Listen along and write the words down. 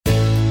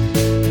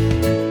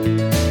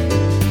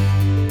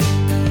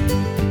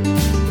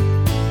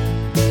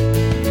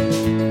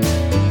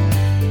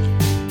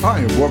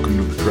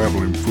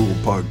Fool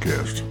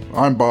Podcast.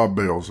 I'm Bob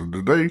Bales, and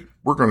today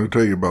we're going to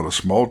tell you about a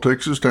small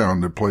Texas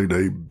town that played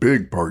a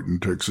big part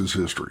in Texas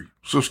history.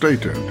 So stay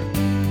tuned.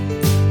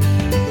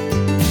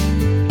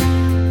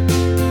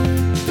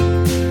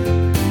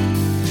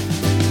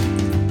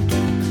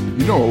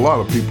 You know, a lot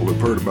of people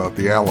have heard about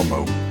the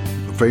Alamo,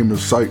 the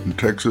famous site in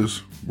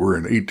Texas where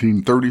in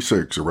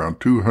 1836 around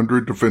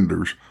 200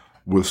 defenders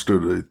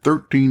withstood a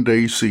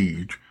 13-day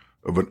siege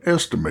of an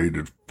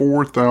estimated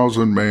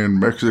 4,000-man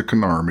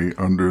Mexican army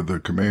under the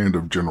command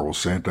of General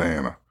Santa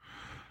Anna.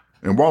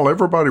 And while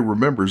everybody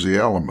remembers the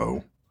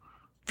Alamo,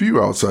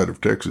 few outside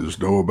of Texas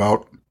know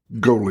about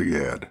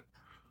Goliad.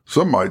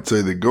 Some might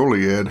say that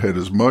Goliad had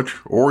as much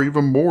or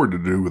even more to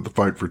do with the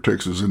fight for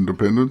Texas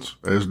independence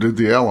as did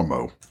the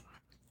Alamo.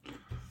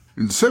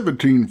 In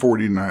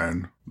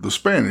 1749, the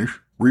Spanish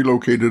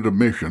relocated a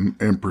mission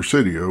and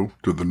Presidio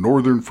to the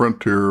northern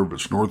frontier of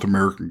its North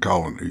American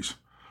colonies.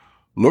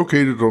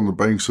 Located on the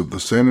banks of the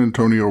San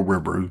Antonio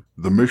River,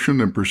 the mission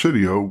and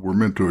Presidio were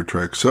meant to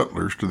attract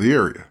settlers to the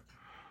area.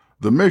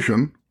 The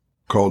mission,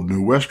 called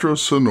Nuestra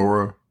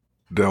Senora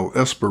del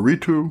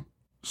Espiritu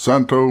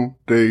Santo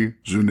de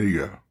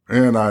Zuniga,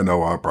 and I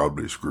know I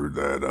probably screwed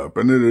that up,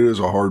 and it is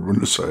a hard one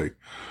to say,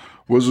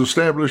 was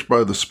established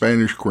by the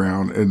Spanish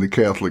crown and the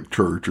Catholic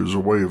Church as a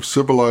way of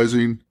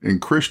civilizing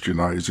and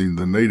Christianizing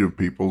the native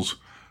peoples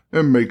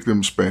and make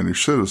them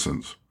Spanish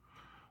citizens.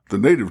 The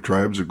native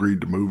tribes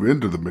agreed to move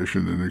into the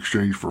mission in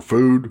exchange for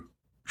food,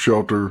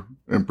 shelter,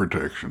 and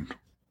protection.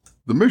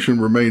 The mission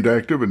remained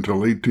active until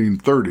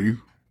 1830,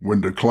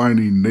 when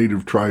declining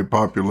native tribe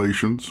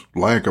populations,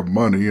 lack of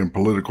money, and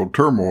political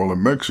turmoil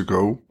in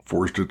Mexico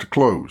forced it to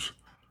close.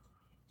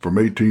 From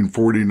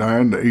 1849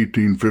 to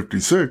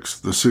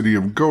 1856, the city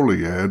of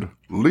Goliad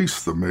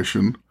leased the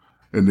mission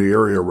and the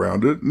area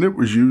around it, and it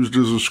was used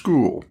as a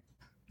school.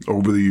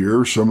 Over the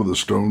years, some of the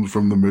stones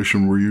from the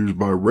mission were used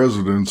by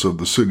residents of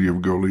the city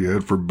of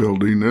Goliad for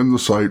building, and the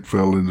site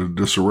fell into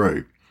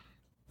disarray.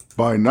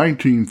 By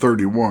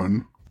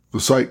 1931, the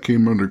site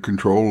came under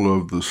control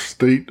of the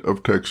State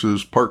of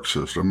Texas Park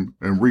System,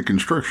 and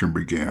reconstruction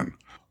began.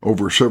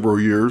 Over several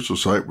years, the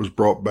site was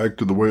brought back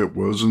to the way it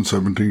was in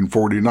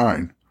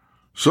 1749.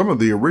 Some of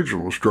the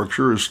original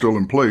structure is still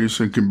in place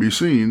and can be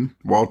seen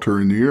while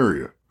touring the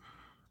area.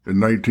 In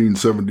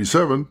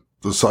 1977,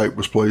 the site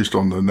was placed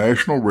on the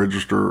National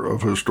Register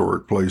of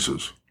Historic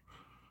Places.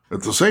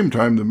 At the same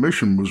time the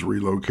mission was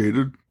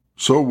relocated,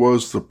 so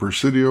was the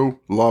Presidio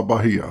La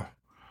Bahia.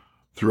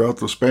 Throughout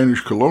the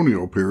Spanish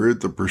colonial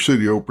period, the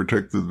Presidio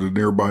protected the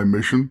nearby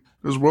mission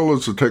as well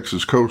as the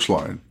Texas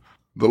coastline.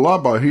 The La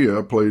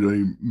Bahia played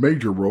a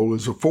major role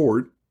as a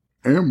fort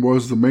and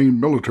was the main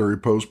military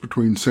post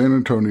between San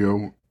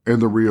Antonio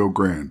and the Rio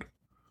Grande.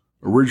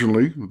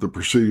 Originally, the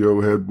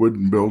Presidio had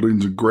wooden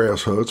buildings and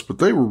grass huts, but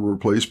they were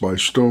replaced by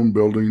stone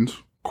buildings,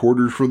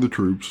 quarters for the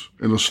troops,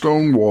 and a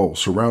stone wall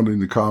surrounding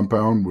the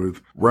compound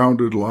with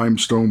rounded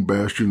limestone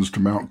bastions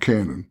to mount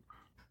cannon,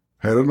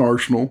 had an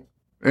arsenal,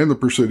 and the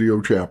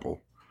Presidio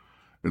Chapel.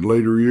 In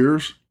later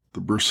years,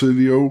 the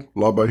Presidio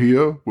La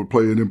Bahia would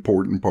play an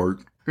important part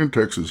in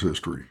Texas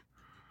history.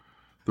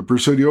 The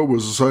Presidio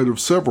was the site of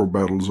several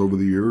battles over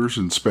the years,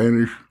 and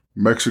Spanish,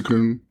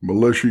 Mexican,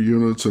 militia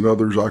units, and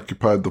others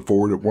occupied the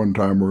fort at one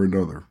time or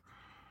another.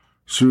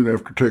 Soon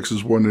after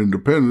Texas won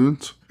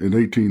independence, in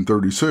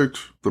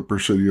 1836, the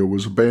Presidio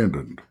was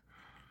abandoned.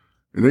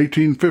 In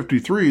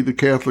 1853, the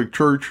Catholic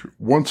Church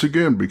once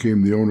again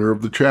became the owner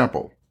of the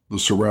chapel. The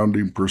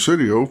surrounding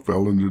Presidio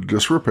fell into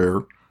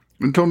disrepair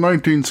until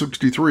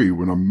 1963,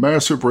 when a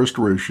massive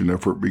restoration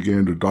effort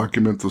began to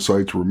document the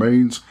site's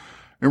remains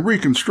and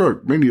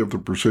reconstruct many of the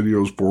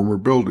Presidio's former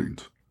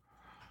buildings.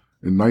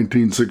 In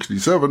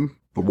 1967,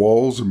 the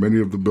walls and many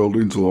of the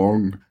buildings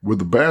along with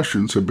the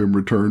bastions have been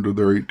returned to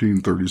their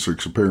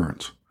 1836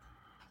 appearance.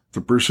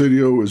 The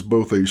Presidio is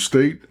both a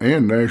state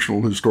and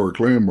national historic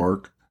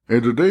landmark,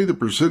 and today the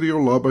Presidio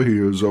La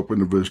Bahia is open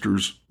to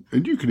visitors,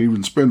 and you can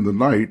even spend the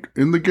night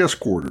in the guest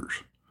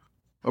quarters.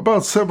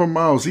 About 7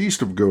 miles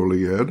east of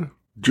Goliad,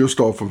 just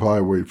off of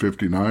Highway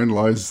 59,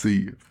 lies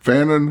the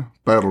Fannin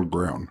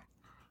Battleground.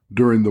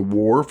 During the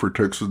War for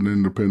Texas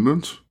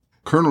Independence,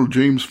 Colonel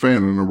James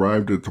Fannin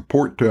arrived at the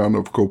port town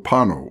of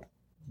Copano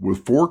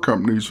with 4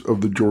 companies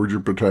of the Georgia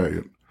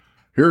Battalion.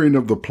 Hearing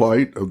of the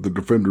plight of the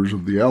defenders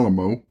of the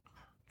Alamo,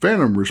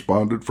 Fannin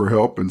responded for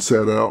help and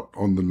set out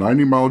on the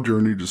 90-mile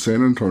journey to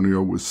San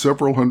Antonio with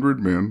several hundred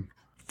men,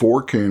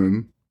 4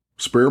 cannon,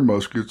 spare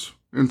muskets,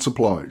 and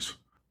supplies.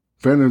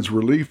 Fannin's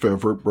relief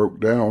effort broke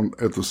down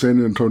at the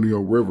San Antonio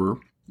River,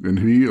 and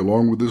he,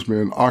 along with his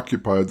men,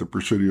 occupied the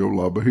Presidio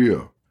La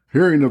Bahia.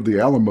 Hearing of the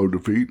Alamo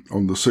defeat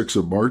on the 6th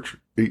of March,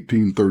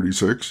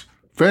 1836,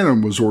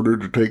 Fannin was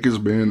ordered to take his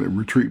men and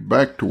retreat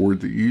back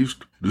toward the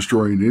east,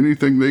 destroying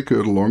anything they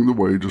could along the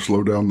way to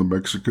slow down the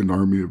Mexican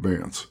army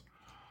advance.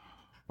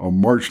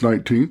 On March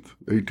 19,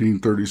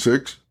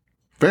 1836,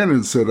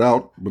 Fannin set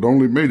out but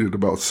only made it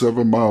about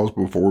 7 miles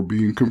before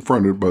being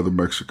confronted by the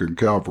Mexican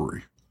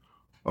cavalry.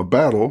 A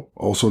battle,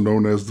 also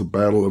known as the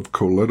Battle of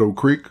Coleto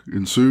Creek,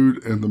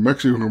 ensued, and the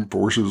Mexican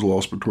forces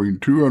lost between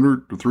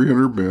 200 to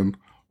 300 men,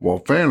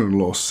 while Fannin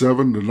lost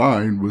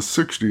 7-9 with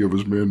 60 of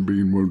his men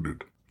being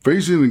wounded.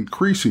 Facing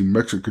increasing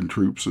Mexican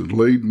troops and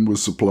laden with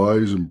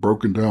supplies and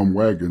broken down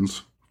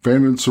wagons,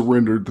 Fannin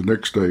surrendered the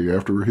next day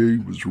after he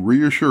was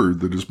reassured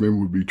that his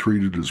men would be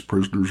treated as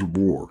prisoners of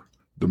war.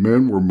 The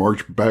men were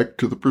marched back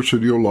to the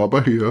Presidio La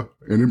Bahia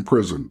and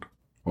imprisoned.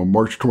 On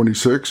March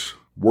 26,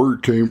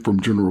 word came from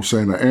General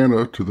Santa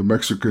Anna to the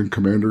Mexican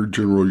commander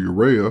General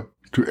Urrea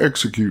to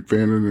execute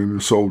Fannin and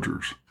his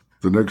soldiers.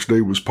 The next day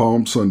was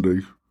Palm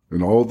Sunday,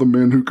 and all the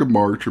men who could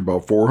march,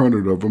 about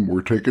 400 of them,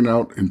 were taken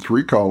out in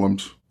 3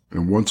 columns,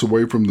 and once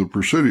away from the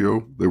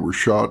Presidio, they were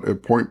shot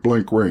at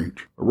point-blank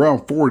range.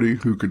 Around 40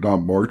 who could not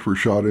march were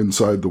shot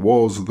inside the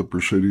walls of the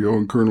Presidio,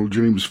 and Colonel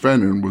James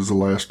Fannin was the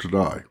last to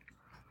die.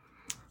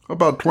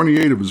 About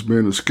 28 of his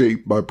men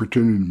escaped by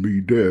pretending to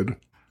be dead,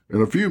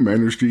 and a few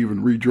managed to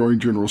even rejoin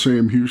General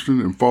Sam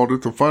Houston and fought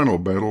at the final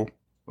battle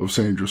of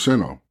San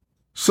Jacinto.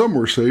 Some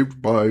were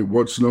saved by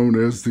what's known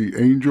as the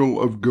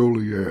Angel of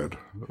Goliad,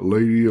 a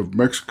lady of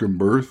Mexican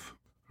birth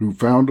who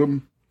found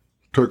them,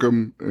 took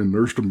them, and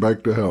nursed them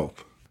back to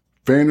health.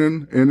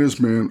 Fannin and his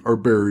men are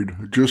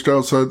buried just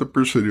outside the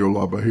Presidio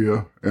La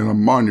Bahia, and a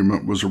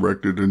monument was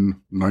erected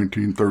in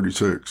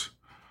 1936.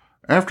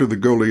 After the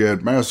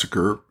Goliad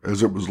Massacre,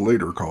 as it was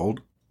later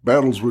called,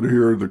 battles would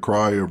hear the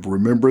cry of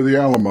 "Remember the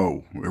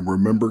Alamo" and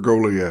 "Remember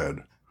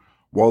Goliad."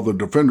 While the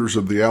defenders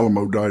of the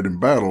Alamo died in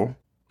battle,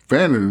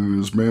 Fannin and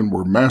his men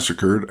were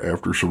massacred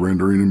after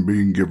surrendering and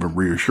being given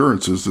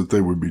reassurances that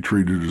they would be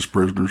treated as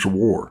prisoners of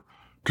war.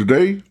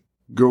 Today,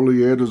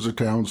 Goliad is a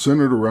town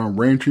centered around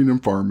ranching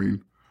and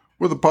farming,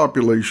 with a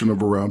population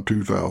of around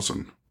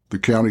 2,000. The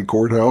county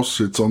courthouse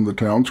sits on the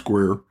town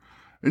square,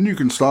 and you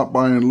can stop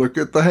by and look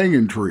at the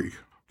hanging tree.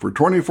 For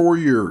 24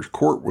 years,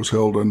 court was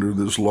held under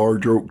this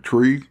large oak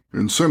tree,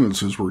 and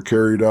sentences were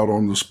carried out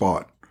on the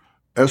spot.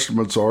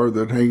 Estimates are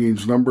that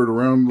hangings numbered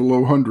around the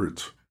low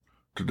hundreds.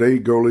 Today,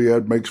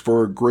 Goliad makes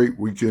for a great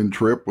weekend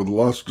trip with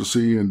lots to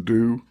see and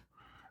do,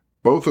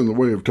 both in the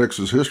way of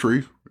Texas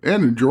history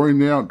and enjoying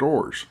the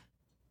outdoors.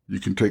 You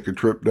can take a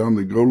trip down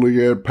the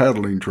Goliad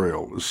Paddling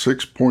Trail, a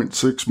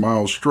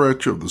 6.6-mile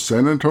stretch of the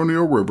San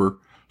Antonio River,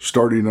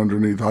 starting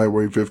underneath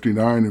Highway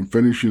 59 and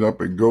finishing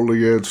up at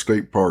Goliad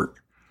State Park.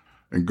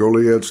 And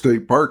Goliad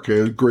State Park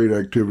has great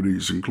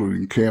activities,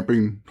 including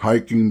camping,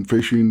 hiking,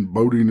 fishing,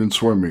 boating, and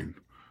swimming.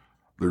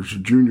 There's a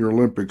Junior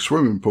Olympic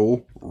swimming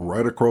pool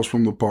right across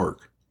from the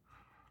park.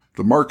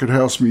 The Market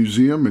House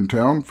Museum in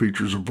town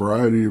features a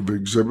variety of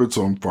exhibits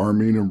on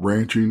farming and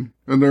ranching,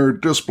 and there are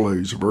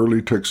displays of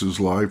early Texas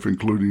life,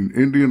 including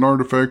Indian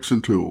artifacts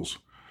and tools,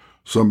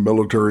 some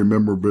military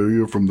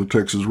memorabilia from the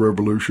Texas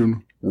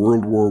Revolution,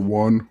 World War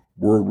I,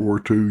 World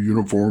War II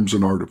uniforms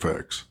and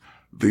artifacts.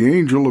 The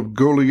Angel of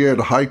Goliad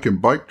hike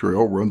and bike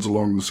trail runs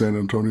along the San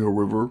Antonio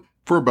River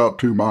for about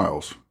 2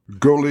 miles.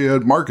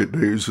 Goliad Market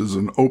Days is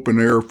an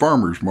open-air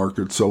farmers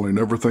market selling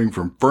everything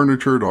from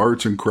furniture to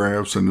arts and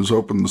crafts, and is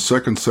open the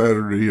second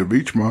Saturday of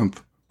each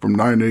month from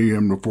 9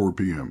 a.m. to 4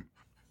 p.m.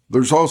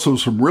 There's also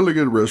some really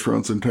good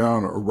restaurants in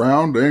town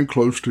around and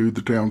close to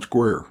the town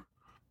square.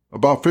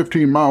 About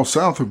 15 miles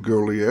south of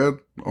Goliad,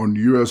 on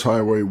U.S.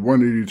 Highway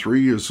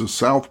 183, is the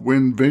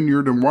Southwind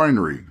Vineyard and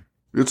Winery.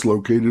 It's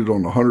located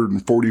on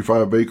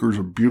 145 acres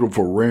of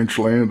beautiful ranch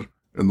land,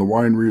 and the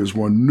winery has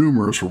won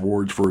numerous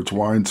awards for its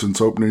wine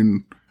since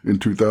opening in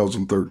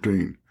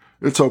 2013.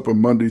 It's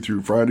open Monday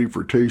through Friday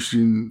for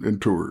tasting and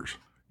tours.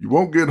 You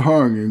won't get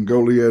hung in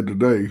Goliad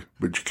today,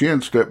 but you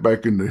can step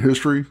back into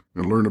history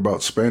and learn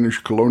about Spanish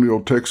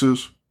colonial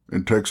Texas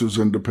and Texas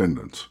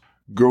independence.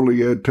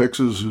 Goliad,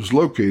 Texas is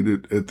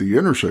located at the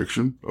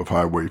intersection of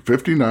Highway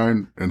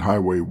 59 and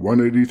Highway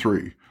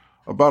 183,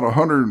 about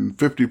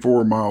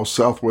 154 miles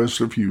southwest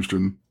of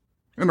Houston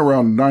and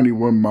around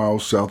 91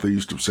 miles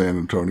southeast of San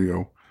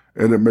Antonio,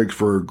 and it makes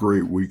for a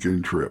great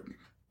weekend trip.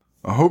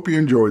 I hope you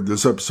enjoyed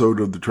this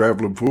episode of The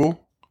Traveling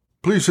Fool.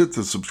 Please hit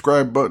the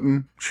subscribe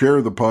button,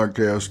 share the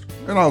podcast,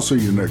 and I'll see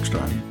you next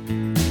time.